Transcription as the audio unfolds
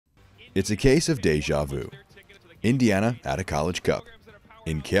It's a case of deja vu. Indiana at a college cup,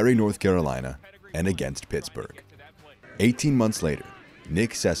 in Cary, North Carolina, and against Pittsburgh. 18 months later, Nyk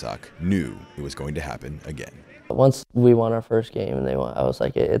Sessock knew it was going to happen again. Once we won our first game and they won, I was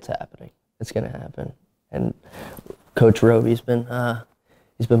like, it's happening. It's going to happen. And Coach Roby's been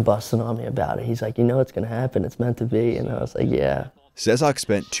busting on me about it. He's like, you know it's going to happen. It's meant to be. And I was like, yeah. Sessock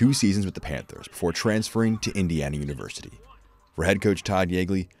spent 2 seasons with the Panthers before transferring to Indiana University. For head coach Todd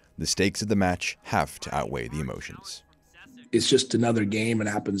Yeagley, the stakes of the match have to outweigh the emotions. It's just another game and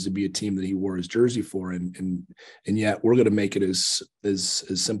happens to be a team that he wore his jersey for. And yet we're going to make it as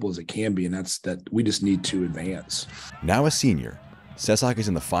simple as it can be. And that's that we just need to advance. Now a senior, Sessock is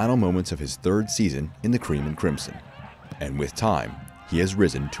in the final moments of his 3rd season in the Cream and Crimson. And with time, he has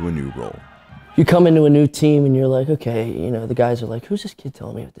risen to a new role. You come into a new team and you're like, okay, you know, the guys are like, who's this kid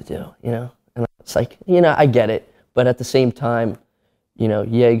telling me what to do, you know? And it's like, you know, I get it. But at the same time, you know,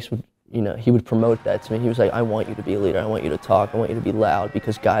 Yegs would, you know, he would promote that to me. He was like, I want you to be a leader. I want you to talk. I want you to be loud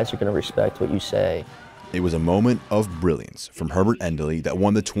because guys are going to respect what you say. It was a moment of brilliance from Herbert Endeley that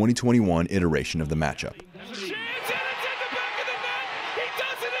won the 2021 iteration of the matchup.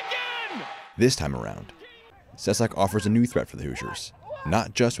 This time around, Sessock offers a new threat for the Hoosiers,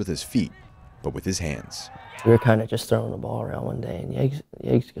 not just with his feet, but with his hands. We were kind of just throwing the ball around one day, and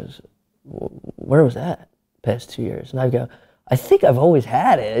Yegs goes, where was that past 2 years? And I go, I think I've always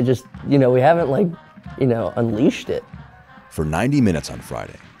had it. It just, you know, we haven't, like, you know, unleashed it. For 90 minutes on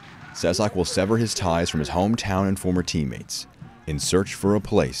Friday, Sessock will sever his ties from his hometown and former teammates in search for a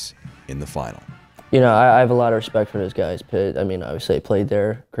place in the final. You know, I have a lot of respect for those guys. Pitt, I mean, obviously, I played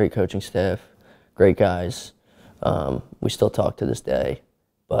there. Great coaching staff, great guys. We still talk to this day.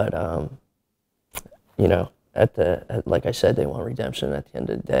 But, you know, like I said, they want redemption at the end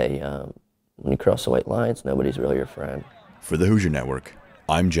of the day. When you cross the white lines, nobody's really your friend. For the Hoosier Network,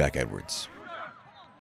 I'm Jack Edwards.